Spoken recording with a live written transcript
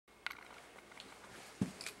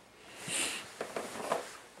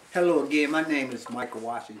Hello again, my name is Michael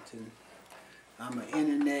Washington. I'm an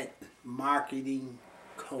internet marketing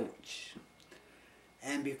coach.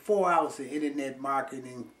 And before I was an internet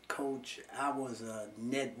marketing coach, I was a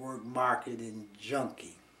network marketing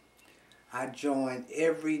junkie. I joined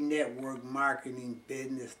every network marketing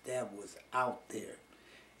business that was out there.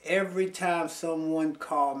 Every time someone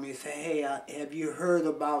called me and said, hey, have you heard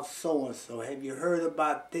about so-and-so? Have you heard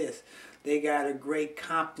about this? They got a great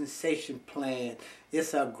compensation plan.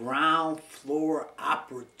 It's a ground floor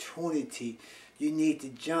opportunity. You need to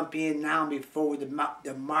jump in now before the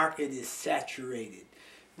market is saturated.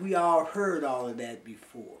 We all heard all of that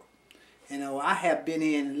before. You know, I have been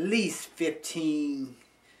in at least 15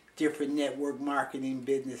 different network marketing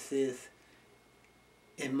businesses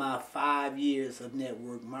in my 5 years of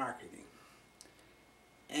network marketing.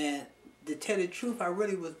 And to tell the truth, I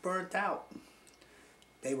really was burnt out.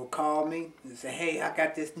 They would call me and say, hey, I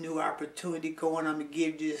got this new opportunity going. I'm going to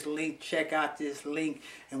give you this link. Check out this link.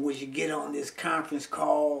 And would you get on this conference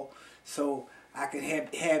call so I can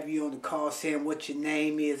have you on the call saying what your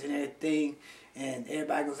name is and everything. And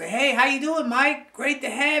everybody goes, hey, how you doing, Mike? Great to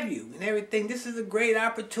have you and everything. This is a great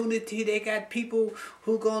opportunity. They got people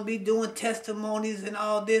who are going to be doing testimonies and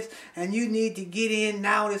all this. And you need to get in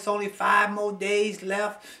now. There's only 5 more days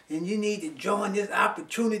left. And you need to join this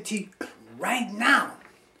opportunity right now.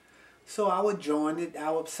 So I would join it.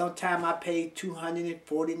 Sometimes I paid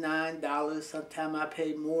 $249. Sometimes I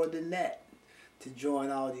paid more than that to join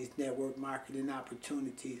all these network marketing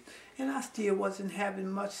opportunities. And I still wasn't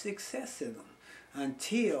having much success in them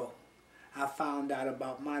until I found out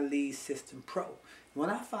about my Lead System Pro. When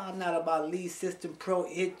I found out about Lead System Pro,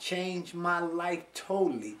 it changed my life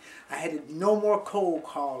totally. I had no more cold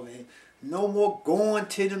calling, no more going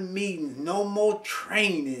to the meetings, no more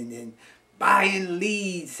training and buying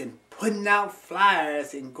leads and putting out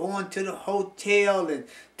flyers and going to the hotel and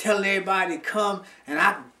telling everybody to come, and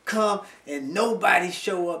I come and nobody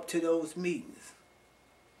show up to those meetings.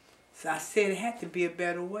 So I said it had to be a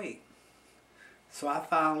better way. So I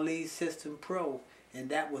found Lead System Pro, and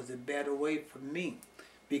that was a better way for me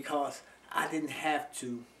because I didn't have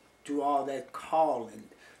to do all that calling,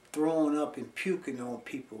 throwing up and puking on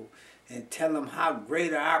people and tell them how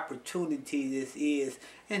great an opportunity this is.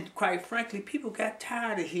 And quite frankly, people got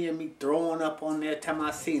tired of hearing me throwing up on there. Time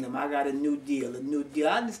I seen them, I got a new deal, a new deal.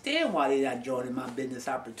 I understand why they're not joining my business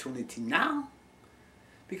opportunity now.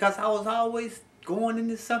 Because I was always going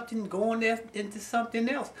into something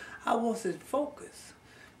else. I wasn't focused.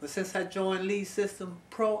 But since I joined Lead System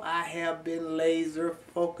Pro, I have been laser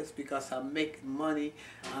focused because I'm making money.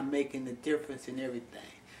 I'm making a difference in everything.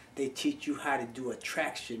 They teach you how to do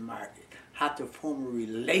attraction market, how to form a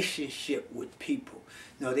relationship with people.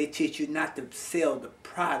 No, they teach you not to sell the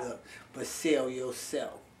product, but sell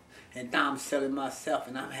yourself. And now I'm selling myself,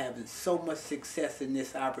 and I'm having so much success in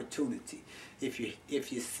this opportunity. If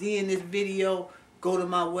you're seeing this video, go to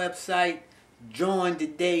my website, join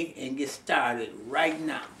today, and get started right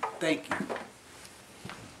now. Thank you.